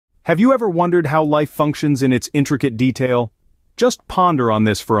Have you ever wondered how life functions in its intricate detail? Just ponder on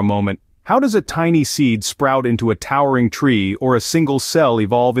this for a moment. How does a tiny seed sprout into a towering tree or a single cell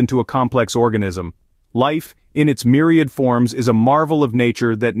evolve into a complex organism? Life, in its myriad forms, is a marvel of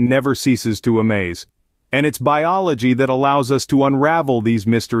nature that never ceases to amaze. And it's biology that allows us to unravel these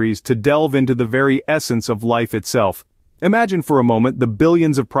mysteries, to delve into the very essence of life itself. Imagine for a moment the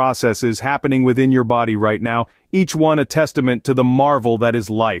billions of processes happening within your body right now, each one a testament to the marvel that is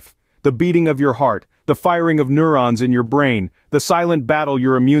life. The beating of your heart, the firing of neurons in your brain, the silent battle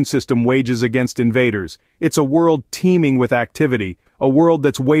your immune system wages against invaders. It's a world teeming with activity, a world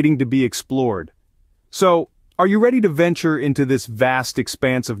that's waiting to be explored. So, are you ready to venture into this vast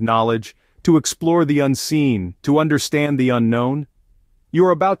expanse of knowledge, to explore the unseen, to understand the unknown? You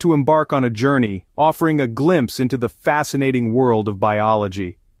are about to embark on a journey, offering a glimpse into the fascinating world of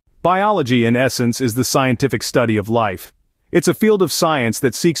biology. Biology, in essence, is the scientific study of life. It's a field of science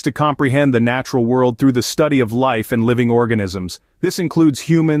that seeks to comprehend the natural world through the study of life and living organisms. This includes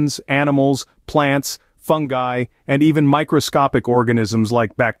humans, animals, plants, fungi, and even microscopic organisms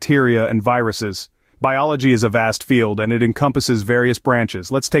like bacteria and viruses. Biology is a vast field, and it encompasses various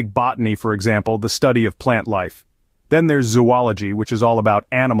branches. Let's take botany, for example, the study of plant life. Then there's zoology, which is all about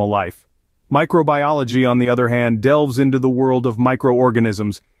animal life. Microbiology, on the other hand, delves into the world of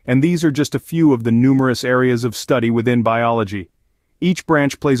microorganisms, and these are just a few of the numerous areas of study within biology. Each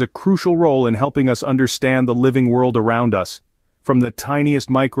branch plays a crucial role in helping us understand the living world around us. From the tiniest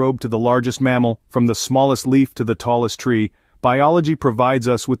microbe to the largest mammal, from the smallest leaf to the tallest tree, biology provides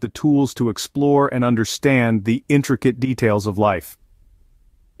us with the tools to explore and understand the intricate details of life.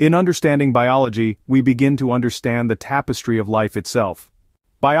 In understanding biology, we begin to understand the tapestry of life itself.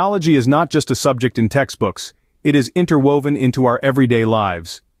 Biology is not just a subject in textbooks, it is interwoven into our everyday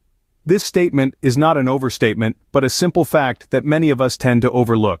lives. This statement is not an overstatement, but a simple fact that many of us tend to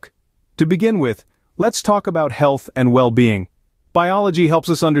overlook. To begin with, let's talk about health and well-being. Biology helps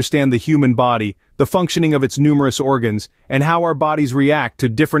us understand the human body, the functioning of its numerous organs, and how our bodies react to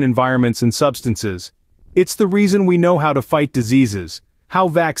different environments and substances. It's the reason we know how to fight diseases, how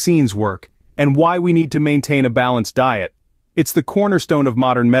vaccines work, and why we need to maintain a balanced diet. It's the cornerstone of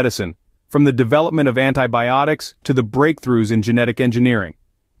modern medicine, from the development of antibiotics to the breakthroughs in genetic engineering.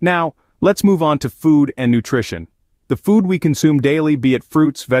 Now, let's move on to food and nutrition. The food we consume daily, be it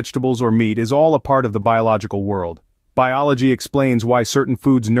fruits, vegetables, or meat, is all a part of the biological world. Biology explains why certain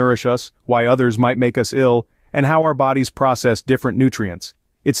foods nourish us, why others might make us ill, and how our bodies process different nutrients.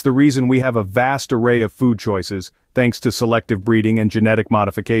 It's the reason we have a vast array of food choices, thanks to selective breeding and genetic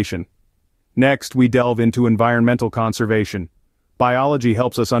modification. Next, we delve into environmental conservation. Biology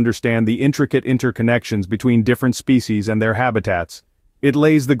helps us understand the intricate interconnections between different species and their habitats. It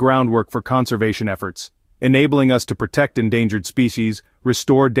lays the groundwork for conservation efforts, enabling us to protect endangered species,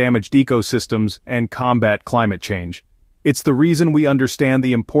 restore damaged ecosystems, and combat climate change. It's the reason we understand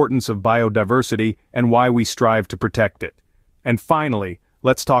the importance of biodiversity and why we strive to protect it. And finally,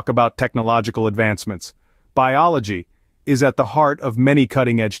 let's talk about technological advancements. Biology is at the heart of many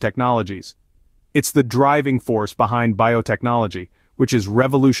cutting-edge technologies. It's the driving force behind biotechnology, which is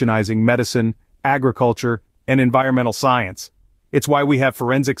revolutionizing medicine, agriculture, and environmental science. It's why we have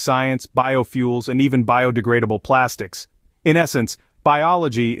forensic science, biofuels, and even biodegradable plastics. In essence,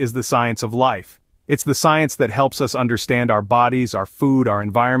 biology is the science of life. It's the science that helps us understand our bodies, our food, our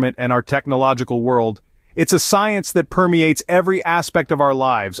environment, and our technological world. It's a science that permeates every aspect of our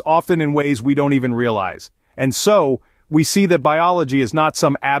lives, often in ways we don't even realize. And so, we see that biology is not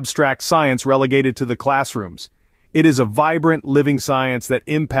some abstract science relegated to the classrooms. It is a vibrant, living science that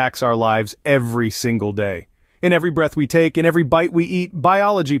impacts our lives every single day. In every breath we take, in every bite we eat,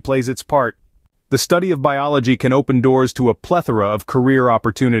 biology plays its part. The study of biology can open doors to a plethora of career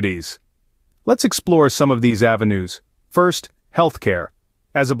opportunities. Let's explore some of these avenues. First, healthcare.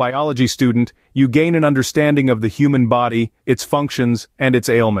 As a biology student, you gain an understanding of the human body, its functions, and its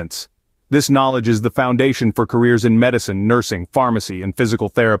ailments. This knowledge is the foundation for careers in medicine, nursing, pharmacy, and physical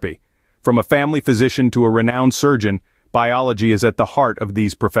therapy. From a family physician to a renowned surgeon, biology is at the heart of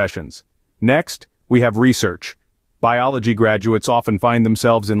these professions. Next, we have research. Biology graduates often find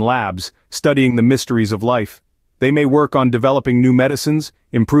themselves in labs, studying the mysteries of life. They may work on developing new medicines,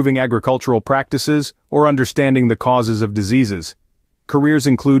 improving agricultural practices, or understanding the causes of diseases. Careers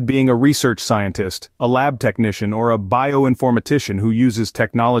include being a research scientist, a lab technician, or a bioinformatician who uses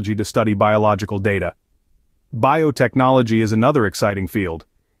technology to study biological data. Biotechnology is another exciting field.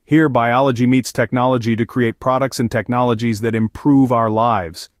 Here, biology meets technology to create products and technologies that improve our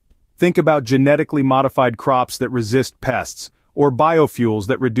lives. Think about genetically modified crops that resist pests, or biofuels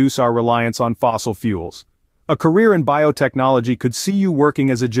that reduce our reliance on fossil fuels. A career in biotechnology could see you working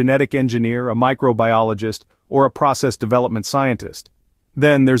as a genetic engineer, a microbiologist, or a process development scientist.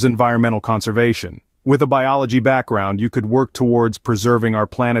 Then there's environmental conservation. With a biology background, you could work towards preserving our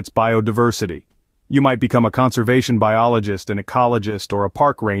planet's biodiversity. You might become a conservation biologist, an ecologist, or a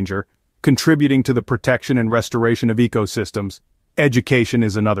park ranger, contributing to the protection and restoration of ecosystems. Education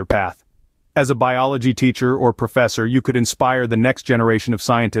is another path. As a biology teacher or professor, you could inspire the next generation of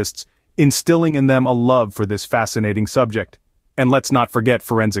scientists, instilling in them a love for this fascinating subject. And let's not forget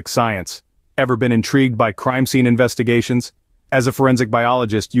forensic science. Ever been intrigued by crime scene investigations? As a forensic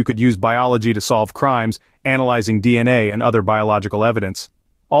biologist, you could use biology to solve crimes, analyzing DNA and other biological evidence.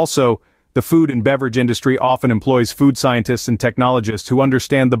 Also, the food and beverage industry often employs food scientists and technologists who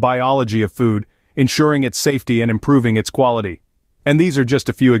understand the biology of food, ensuring its safety and improving its quality. And these are just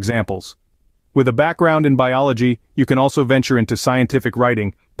a few examples. With a background in biology, you can also venture into scientific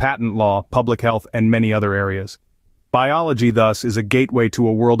writing, patent law, public health, and many other areas. Biology, thus, is a gateway to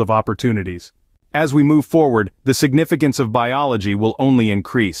a world of opportunities. As we move forward, the significance of biology will only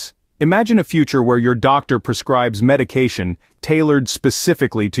increase. Imagine a future where your doctor prescribes medication tailored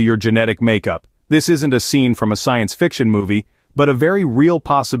specifically to your genetic makeup. This isn't a scene from a science fiction movie, but a very real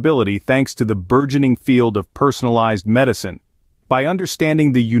possibility thanks to the burgeoning field of personalized medicine. By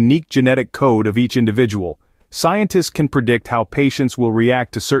understanding the unique genetic code of each individual, scientists can predict how patients will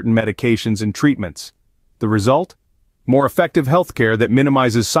react to certain medications and treatments. The result? More effective healthcare that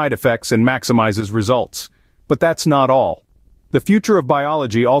minimizes side effects and maximizes results. But that's not all. The future of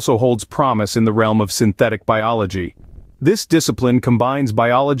biology also holds promise in the realm of synthetic biology. This discipline combines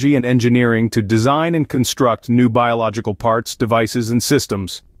biology and engineering to design and construct new biological parts, devices, and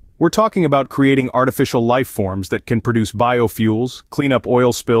systems. We're talking about creating artificial life forms that can produce biofuels, clean up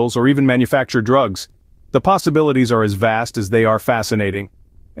oil spills, or even manufacture drugs. The possibilities are as vast as they are fascinating.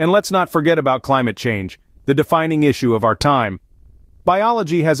 And let's not forget about climate change, the defining issue of our time.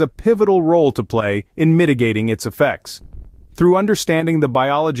 Biology has a pivotal role to play in mitigating its effects. Through understanding the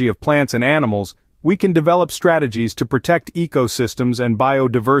biology of plants and animals, we can develop strategies to protect ecosystems and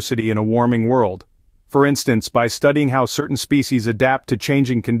biodiversity in a warming world. For instance, by studying how certain species adapt to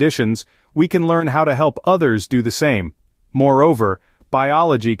changing conditions, we can learn how to help others do the same. Moreover,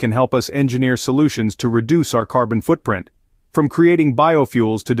 biology can help us engineer solutions to reduce our carbon footprint. From creating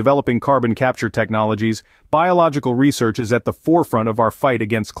biofuels to developing carbon capture technologies, biological research is at the forefront of our fight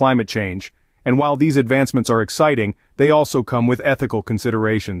against climate change. And while these advancements are exciting, they also come with ethical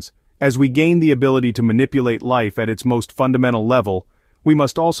considerations. As we gain the ability to manipulate life at its most fundamental level, we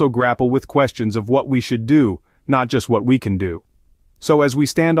must also grapple with questions of what we should do, not just what we can do. So as we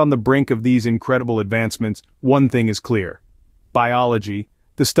stand on the brink of these incredible advancements, one thing is clear. Biology,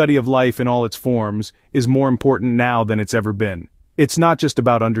 the study of life in all its forms, is more important now than it's ever been. It's not just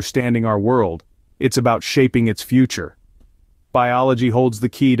about understanding our world, it's about shaping its future. Biology holds the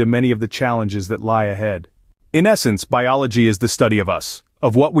key to many of the challenges that lie ahead. In essence, biology is the study of us,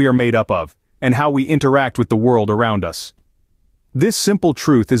 of what we are made up of, and how we interact with the world around us. This simple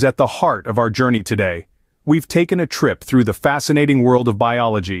truth is at the heart of our journey today. We've taken a trip through the fascinating world of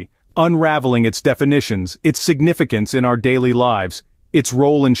biology, unraveling its definitions, its significance in our daily lives, its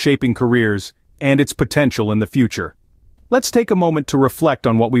role in shaping careers, and its potential in the future. Let's take a moment to reflect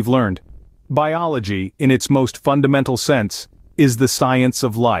on what we've learned. Biology, in its most fundamental sense, is the science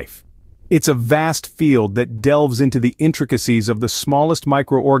of life. It's a vast field that delves into the intricacies of the smallest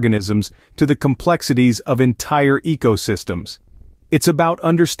microorganisms to the complexities of entire ecosystems. It's about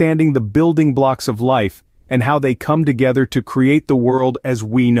understanding the building blocks of life and how they come together to create the world as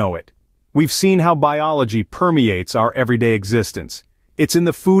we know it. We've seen how biology permeates our everyday existence. It's in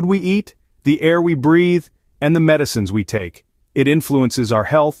the food we eat, the air we breathe, and the medicines we take. It influences our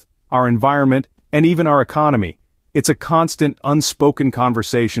health, our environment, and even our economy. It's a constant, unspoken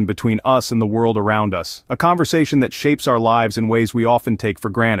conversation between us and the world around us, a conversation that shapes our lives in ways we often take for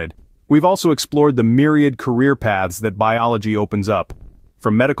granted. We've also explored the myriad career paths that biology opens up.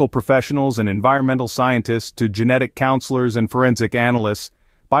 From medical professionals and environmental scientists to genetic counselors and forensic analysts,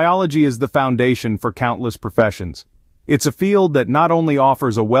 biology is the foundation for countless professions. It's a field that not only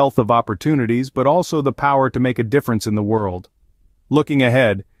offers a wealth of opportunities but also the power to make a difference in the world. Looking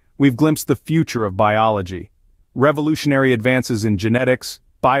ahead, we've glimpsed the future of biology. Revolutionary advances in genetics,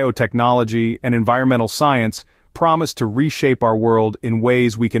 biotechnology, and environmental science promise to reshape our world in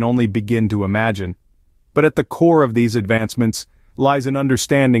ways we can only begin to imagine. But at the core of these advancements lies an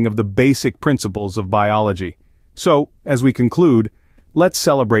understanding of the basic principles of biology. So, as we conclude, let's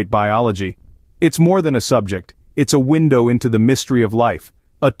celebrate biology. It's more than a subject, it's a window into the mystery of life,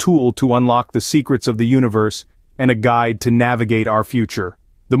 a tool to unlock the secrets of the universe, and a guide to navigate our future.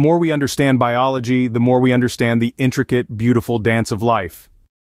 The more we understand biology, the more we understand the intricate, beautiful dance of life.